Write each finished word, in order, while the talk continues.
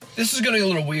this is going to be a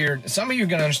little weird. Some of you are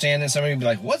going to understand this. Some of you will be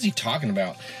like, what's he talking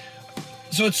about?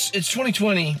 So it's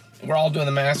 2020. We're all doing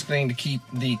the mask thing to keep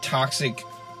the toxic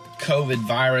COVID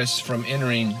virus from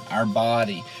entering our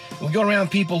body. We go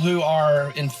around people who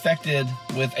are infected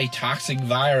with a toxic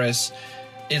virus.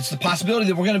 It's the possibility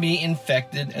that we're going to be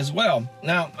infected as well.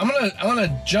 Now, I'm going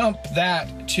to jump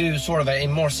that to sort of a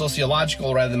more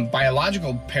sociological rather than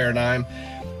biological paradigm.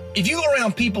 If you go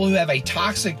around people who have a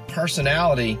toxic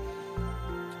personality,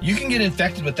 you can get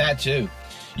infected with that too.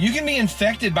 You can be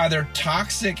infected by their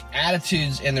toxic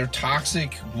attitudes and their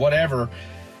toxic whatever.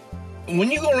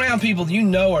 When you go around people you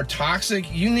know are toxic,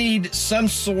 you need some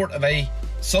sort of a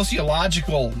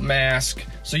sociological mask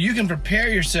so you can prepare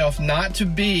yourself not to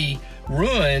be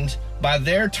ruined by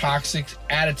their toxic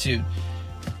attitude.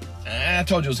 I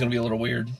told you it was going to be a little weird.